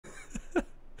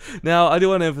Now, I do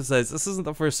want to emphasize, this isn't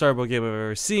the first STARBOW game I've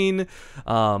ever seen.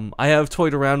 I have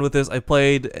toyed around with this. I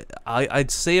played,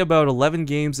 I'd say about 11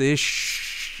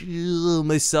 games-ish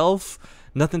myself.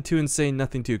 Nothing too insane,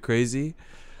 nothing too crazy.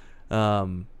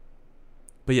 But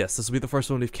yes, this will be the first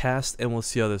one we've cast, and we'll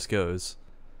see how this goes.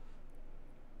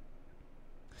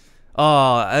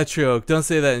 Oh, Etriok, don't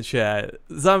say that in chat.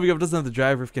 Zombie Grub doesn't have the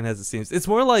drive Rifkin has, it seems. It's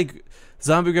more like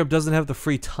Zombie Grub doesn't have the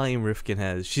free time Rifkin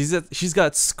has. She's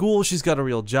got school, she's got a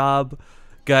real job.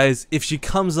 Guys, if she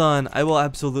comes on, I will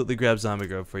absolutely grab Zombie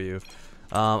Grub for you.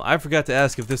 I forgot to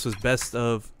ask if this was best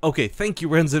of... Okay, thank you,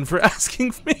 RenZan, for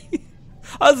asking me.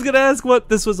 I was going to ask what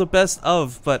this was a best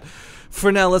of, but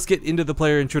for now, let's get into the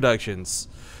player introductions.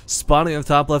 Spawning on the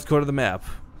top left corner of the map.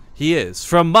 He is,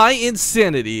 from my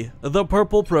insanity, the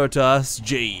purple Protoss,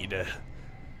 Jade.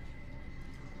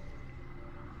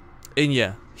 And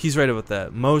yeah, he's right about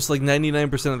that. Most, like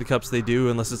 99% of the cups they do,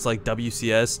 unless it's like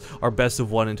WCS, are best of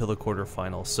one until the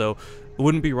quarterfinals. So, it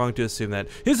wouldn't be wrong to assume that.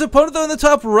 His opponent, though, in the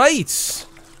top right,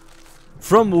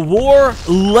 from War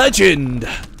Legend,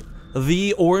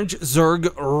 the Orange Zerg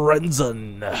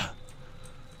RenZan.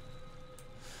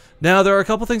 Now, there are a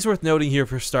couple things worth noting here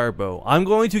for STARBOW. I'm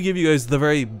going to give you guys the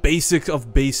very basic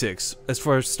of basics as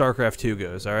far as StarCraft 2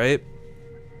 goes, alright?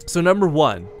 So, number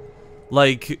one,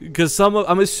 like, because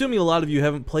I'm assuming a lot of you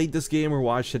haven't played this game or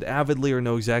watched it avidly or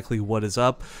know exactly what is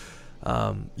up.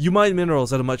 You mine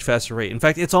minerals at a much faster rate. In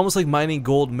fact, it's almost like mining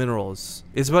gold minerals.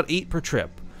 It's about 8 per trip.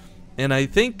 And I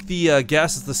think the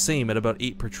gas is the same at about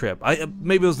 8 per trip.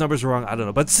 Maybe those numbers are wrong, I don't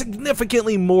know. But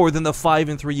significantly more than the 5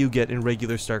 and 3 you get in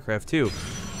regular StarCraft 2.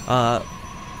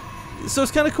 So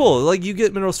it's kind of cool. Like, you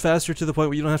get minerals faster to the point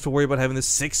where you don't have to worry about having this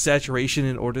 6 saturation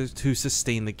in order to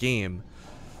sustain the game.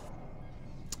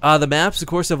 The maps, of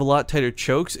course, have a lot tighter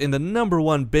chokes, and the number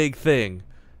one big thing,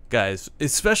 guys,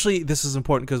 especially this is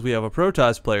important because we have a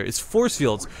Protoss player, is force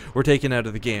fields were taken out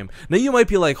of the game. Now, you might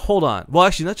be like, hold on. Well,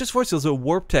 actually, not just force fields, but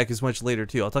warp tech is much later,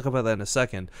 too. I'll talk about that in a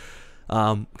second.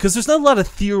 Because there's not a lot of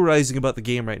theorizing about the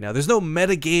game right now. There's no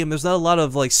meta game. There's not a lot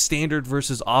of like standard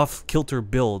versus off-kilter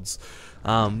builds.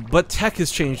 But tech has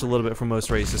changed a little bit for most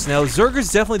races. Now,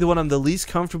 Zerger's definitely the one I'm the least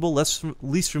comfortable,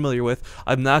 least familiar with.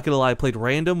 I'm not gonna lie, I played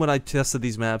random when I tested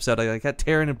these maps out. I got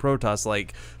Terran and Protoss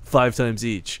like 5 times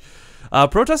each.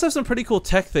 Protoss have some pretty cool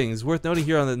tech things. Worth noting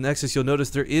here on the Nexus, you'll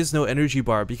notice there is no energy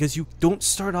bar because you don't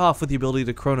start off with the ability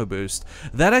to chrono boost.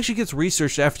 That actually gets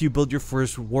researched after you build your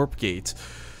first warp gate.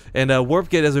 And warp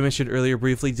gate, as I mentioned earlier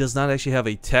briefly, does not actually have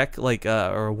a tech like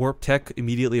or a warp tech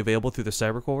immediately available through the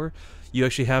cyber core. You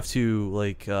actually have to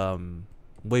like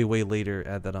way later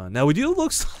add that on. Now, we do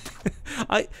looks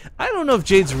I don't know if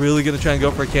Jade's really gonna try and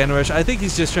go for a cannon rush. I think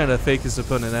he's just trying to fake his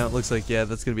opponent out. It looks like, yeah,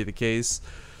 that's gonna be the case.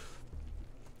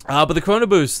 But the chrono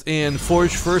boost and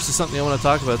forge first is something I want to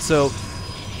talk about. So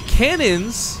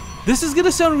cannons, this is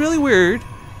gonna sound really weird.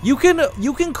 You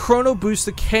can chrono boost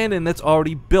a cannon that's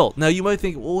already built. Now you might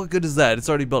think, well, what good is that? It's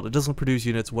already built. It doesn't produce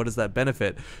units. What does that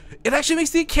benefit? It actually makes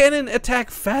the cannon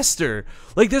attack faster.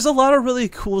 Like, there's a lot of really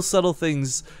cool subtle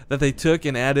things that they took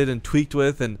and added and tweaked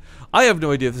with, and I have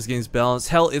no idea if this game's balanced.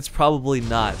 Hell, it's probably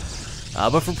not.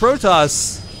 But for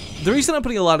Protoss, the reason I'm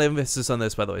putting a lot of emphasis on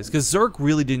this, by the way, is because Zerg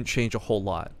really didn't change a whole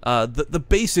lot. The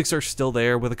basics are still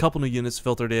there, with a couple new units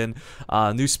filtered in,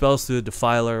 new spells through the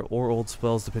Defiler, or old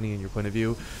spells, depending on your point of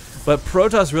view. But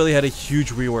Protoss really had a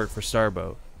huge rework for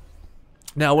STARBOW.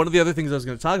 Now, one of the other things I was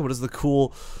going to talk about is the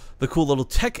cool little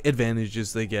tech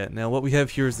advantages they get. Now, what we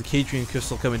have here is the Kadrian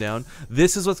Crystal coming down.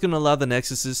 This is what's going to allow the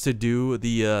Nexuses to do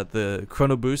the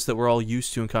chrono boost that we're all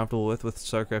used to and comfortable with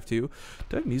StarCraft 2. Do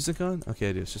I have music on? Okay,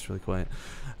 I do. It's just really quiet.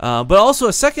 But also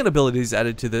a second ability is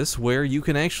added to this, where you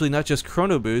can actually not just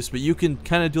chrono boost, but you can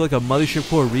kind of do like a Mothership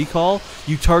Core recall.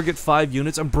 You target 5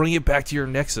 units and bring it back to your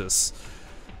Nexus.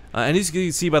 And as you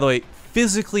can see, by the way,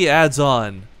 physically adds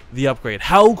on the upgrade.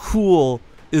 How cool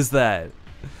is that?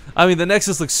 I mean, the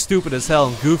Nexus looks stupid as hell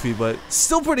and goofy, but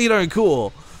still pretty darn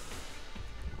cool.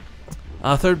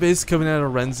 Third base coming out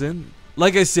of RenZan.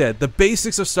 Like I said, the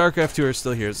basics of StarCraft 2 are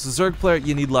still here. As a Zerg player,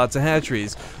 you need lots of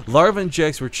hatcheries. Larva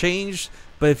injects were changed,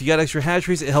 but if you got extra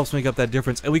hatcheries, it helps make up that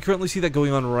difference. And we currently see that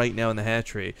going on right now in the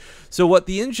hatchery. So what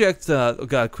the inject, oh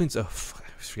god, queens, oh fuck,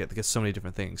 I forget, they get so many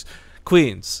different things.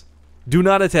 Queens do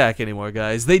not attack anymore,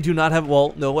 guys. They do not have,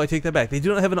 well, no, I take that back. They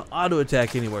do not have an auto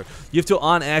attack anymore. You have to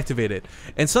on-activate it.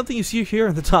 And something you see here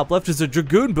in the top left is a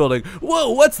Dragoon building. Whoa,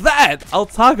 what's that? I'll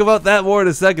talk about that more in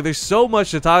a second. There's so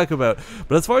much to talk about.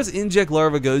 But as far as inject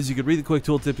larva goes, you could read the quick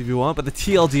tooltip if you want, but the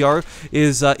TLDR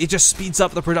is, it just speeds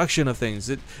up the production of things.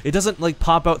 It doesn't, like,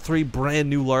 pop out 3 brand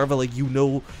new larvae like you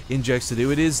know injects to do.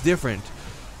 It is different.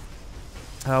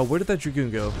 Where did that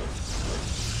Dragoon go?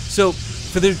 So,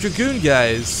 for the Dragoon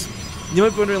guys, you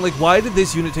might be wondering, like, why did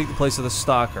this unit take the place of the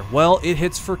Stalker? Well, it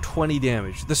hits for 20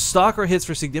 damage. The Stalker hits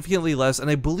for significantly less, and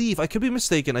I believe, I could be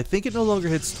mistaken, I think it no longer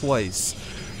hits twice.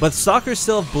 But Stalkers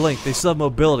still have Blink, they still have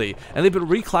Mobility, and they've been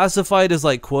reclassified as,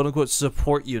 like, quote-unquote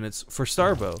support units for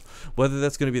Starbow. Whether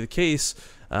that's going to be the case,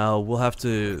 we'll have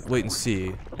to wait and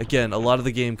see. Again, a lot of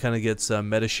the game kind of gets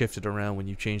meta-shifted around when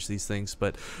you change these things,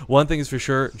 but one thing is for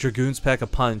sure, Dragoons pack a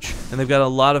punch, and they've got a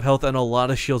lot of health and a lot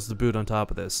of shields to boot on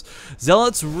top of this.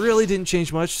 Zealots really didn't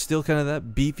change much, still kind of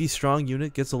that beefy, strong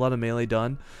unit, gets a lot of melee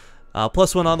done.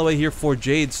 +1 on the way here for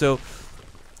Jade, so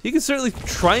you can certainly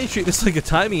try and treat this like a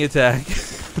timing attack,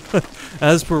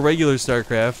 as per regular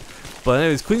StarCraft. But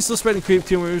anyways, Queen's still spreading creep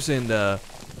tumors, and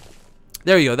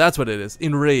there you go, that's what it is.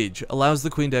 Enrage allows the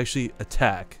Queen to actually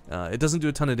attack. It doesn't do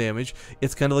a ton of damage.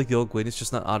 It's kind of like the old Queen, it's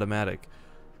just not automatic.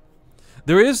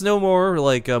 There is no more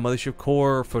like Mothership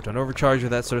Core, Photon Overcharge, or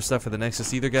that sort of stuff for the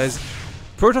Nexus either, guys.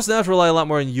 Protoss now have to rely a lot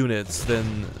more on units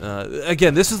than,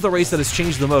 again, this is the race that has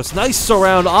changed the most. Nice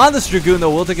surround on this Dragoon,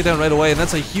 though. We'll take it down right away, and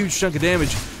that's a huge chunk of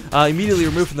damage immediately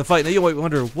removed from the fight. Now you might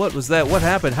wonder, what was that? What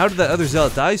happened? How did that other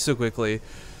Zealot die so quickly?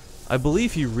 I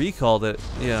believe he recalled it,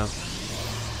 yeah.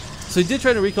 So he did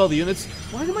try to recall the units.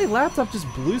 Why did my laptop just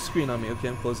blue screen on me? Okay,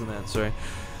 I'm closing that, sorry.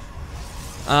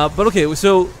 But okay,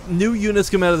 so new units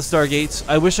come out of the Stargates.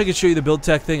 I wish I could show you the build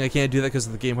tech thing. I can't do that because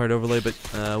of the game hard overlay, but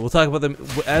we'll talk about them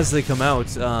as they come out.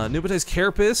 Nubitized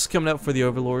Carapace coming out for the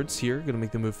Overlords here, gonna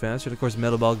make them move faster. And of course,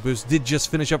 Metabolic Boost did just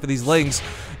finish up for these Lings.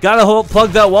 Gotta plug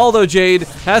that wall though, Jade.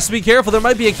 Has to be careful. There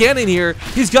might be a cannon here.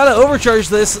 He's gotta overcharge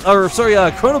this, or sorry,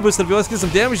 Chrono Boost if he wants to get some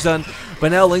damage done.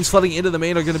 But now Lings flooding into the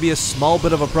main are gonna be a small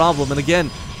bit of a problem. And again,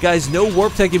 guys, no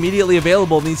Warp Tech immediately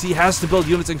available means he has to build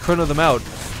units and chrono them out.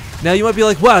 Now you might be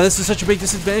like, wow, this is such a big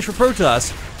disadvantage for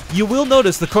Protoss. You will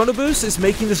notice the Chrono Boost is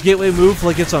making this gateway move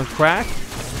like it's on crack.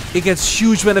 It gets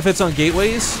huge benefits on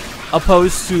gateways,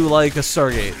 opposed to like a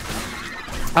Stargate.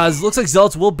 It looks like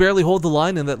Zealots will barely hold the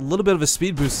line, and that little bit of a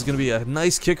speed boost is going to be a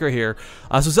nice kicker here.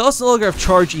 So Zealots no longer have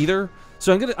charge either.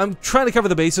 So I'm trying to cover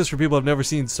the basis for people who have never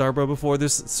seen Starbow before.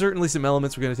 There's certainly some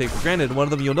elements we're going to take for granted, and one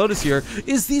of them you'll notice here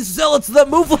is these Zealots that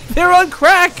move like they're on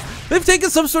crack! They've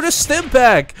taken some sort of stim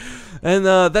pack! And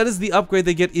that is the upgrade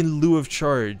they get in lieu of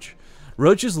charge.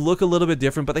 Roaches look a little bit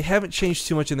different, but they haven't changed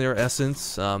too much in their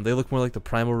essence. They look more like the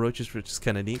primal roaches, which is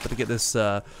kind of neat. But they get this, you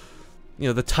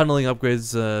know, the tunneling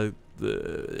upgrades,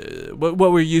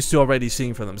 what we're used to already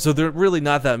seeing from them. So they're really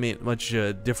not that much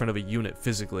different of a unit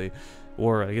physically,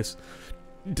 or I guess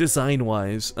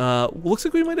design-wise. Looks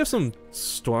like we might have some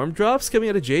storm drops coming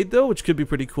out of Jade though, which could be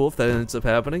pretty cool if that ends up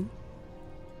happening.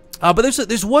 But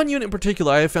there's one unit in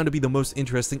particular I have found to be the most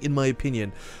interesting, in my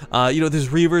opinion. You know, there's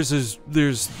Reavers,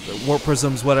 there's Warp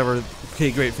Prisms, whatever.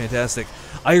 Okay, great, fantastic.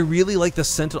 I really like the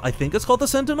Sentinel. I think it's called the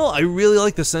Sentinel. I really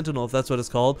like the Sentinel, if that's what it's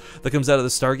called, that comes out of the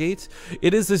Stargate.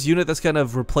 It is this unit that's kind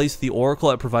of replaced the Oracle.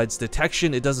 It provides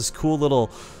detection. It does this cool little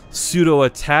pseudo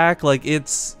attack. Like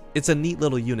it's a neat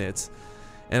little unit.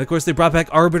 And of course, they brought back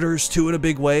Arbiters too in a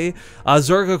big way.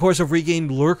 Zerg, of course, have regained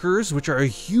Lurkers, which are a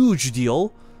huge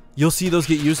deal. You'll see those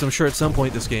get used, I'm sure, at some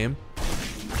point this game.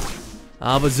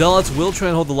 But Zealots will try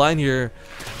and hold the line here.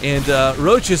 And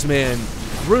Roaches, man.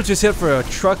 Roaches hit for a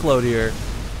truckload here.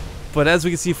 But as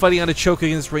we can see, fighting on a choke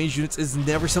against ranged units is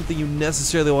never something you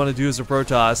necessarily want to do as a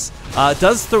Protoss. It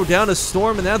does throw down a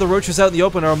Storm, and now the Roaches out in the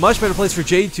open are a much better place for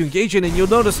Jade to engage in. And you'll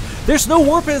notice there's no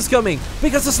Warp Ends coming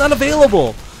because it's not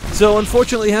available. So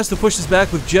unfortunately, he has to push this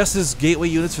back with just his gateway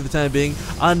units for the time being.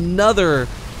 Another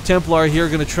Templar here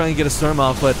going to try and get a Storm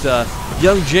off, but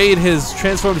young Jade has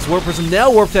transformed his Warp Prism.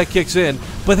 Now Warp Tech kicks in,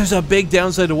 but there's a big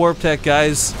downside to Warp Tech,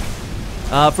 guys.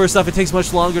 First off, it takes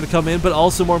much longer to come in, but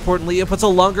also more importantly, it puts a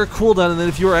longer cooldown than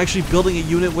if you were actually building a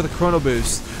unit with a Chrono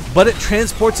Boost. But it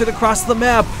transports it across the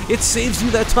map. It saves you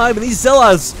that time, and these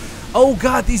Zealots, oh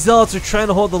god, these Zealots are trying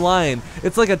to hold the line.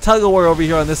 It's like a tug-of-war over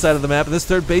here on this side of the map, and this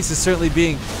third base is certainly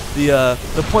being the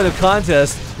point of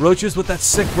contest. Roaches with that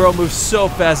sick bro move so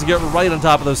fast to get right on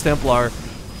top of those Templar.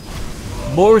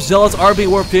 More Zealots are being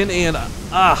warped in, and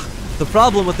the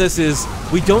problem with this is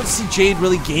we don't see Jade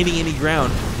really gaining any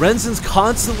ground. RenZan's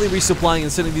constantly resupplying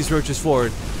and sending these Roaches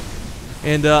forward.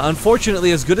 And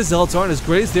unfortunately, as good as Zealots are and as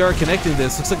great as they are connecting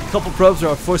this, looks like a couple probes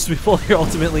are forced to be pulled here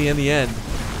ultimately in the end.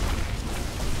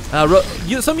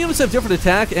 Some units have different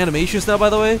attack animations now, by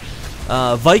the way.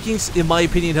 Vikings, in my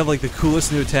opinion, have like the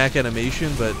coolest new attack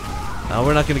animation, but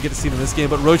we're not going to get to see it in this game.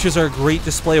 But Roaches are a great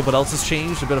display of what else has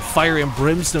changed. A bit of fire and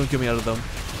brimstone coming out of them.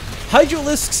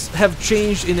 Hydralisks have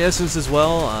changed in essence as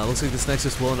well. Looks like this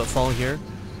Nexus will end up falling here.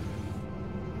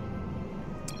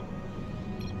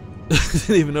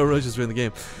 Didn't even know roaches were in the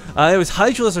game. It was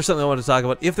Hydralisks or something I wanted to talk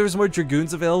about. If there was more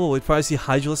Dragoons available, we'd probably see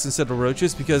Hydralisks instead of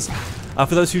roaches, because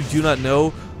for those who do not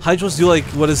know, Hydralisks do like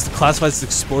what is classified as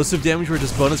explosive damage, where it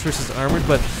is bonus versus armored,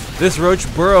 but this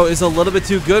roach burrow is a little bit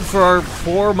too good for our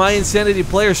poor mYi.Insanity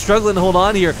player, struggling to hold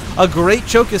on here. A great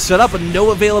choke is set up, but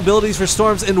no availabilities for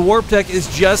storms, and Warp Tech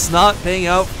is just not paying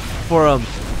out for him.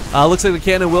 Looks like the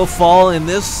cannon will fall, and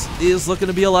this is looking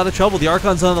to be a lot of trouble. The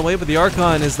Archon's on the way, but the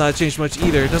Archon has not changed much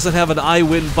either. It doesn't have an I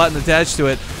win button attached to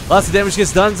it. Lots of damage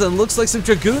gets done, and looks like some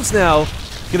Dragoons now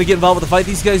gonna get involved with the fight.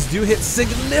 These guys do hit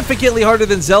significantly harder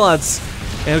than Zealots,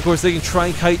 and of course they can try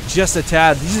and kite just a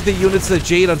tad. These are the units that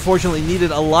Jade unfortunately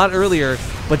needed a lot earlier,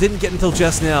 but didn't get until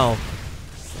just now.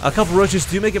 A couple roaches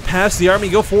do make it past the army,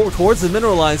 go forward towards the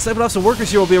mineral line. Sniping off some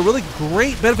workers here will be a really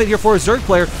great benefit here for a Zerg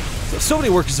player. So many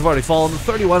workers have already fallen. The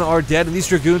 31 are dead, and these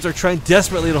Dragoons are trying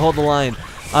desperately to hold the line.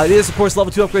 It is, of course,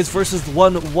 level 2 upgrades versus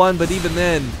 1-1, but even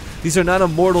then, these are not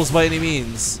immortals by any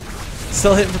means.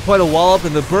 Still hitting for quite a wallop,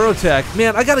 and the Burrow Tech.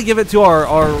 Man, I gotta give it to our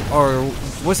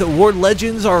what's it, Ward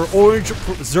Legends, our orange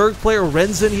Zerg player,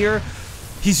 RenZan here.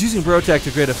 He's using Burrow Tech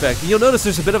to great effect. And you'll notice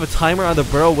there's a bit of a timer on the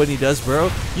burrow when he does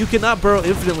burrow. You cannot burrow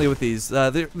infinitely with these.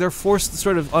 They're forced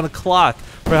sort of on a clock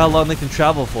for how long they can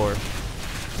travel for.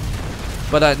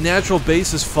 But natural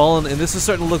base has fallen, and this is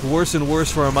starting to look worse and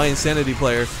worse for our mYi.Insanity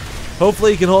player.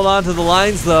 Hopefully he can hold on to the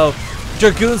lines, though.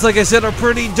 Dragoons, like I said, are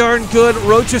pretty darn good.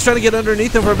 Roach is trying to get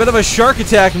underneath them for a bit of a shark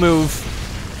attack move.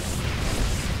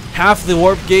 Half the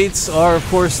warp gates are, of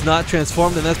course, not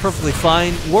transformed, and that's perfectly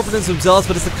fine. Warping in some Zealots,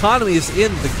 but his economy is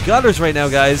in the gutters right now,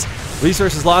 guys.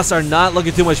 Resources lost are not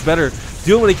looking too much better.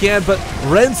 Doing what he can, but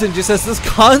RenZan just has this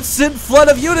constant flood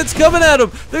of units coming at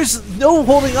him. There's no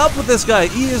holding up with this guy.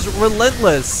 He is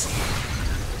relentless.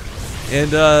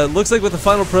 And looks like with the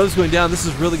final probes going down, this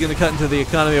is really going to cut into the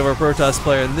economy of our Protoss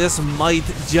player, and this might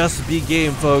just be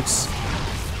game, folks.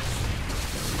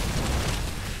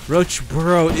 Roach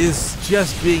Burrow is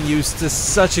just being used to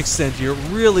such extent here.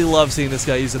 Really love seeing this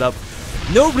guy use it up.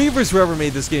 No Reavers were ever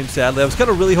made this game, sadly. I was kind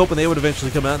of really hoping they would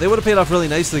eventually come out. They would have paid off really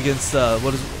nicely against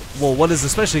what is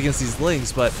especially against these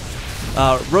Lings, but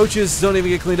Roaches don't even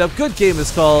get cleaned up. Good game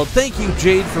is called. Thank you,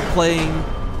 Jade, for playing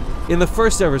in the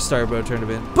first ever STARBOW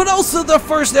tournament, but also the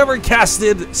first ever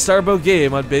casted STARBOW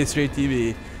game on BaseRate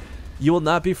TV. You will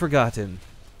not be forgotten.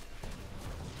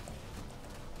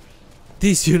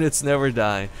 These units never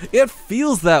die. It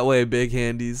feels that way, big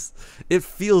handies. It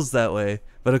feels that way.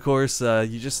 But of course,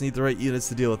 you just need the right units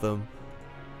to deal with them.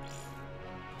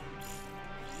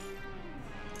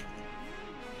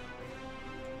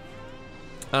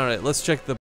 Alright, let's check the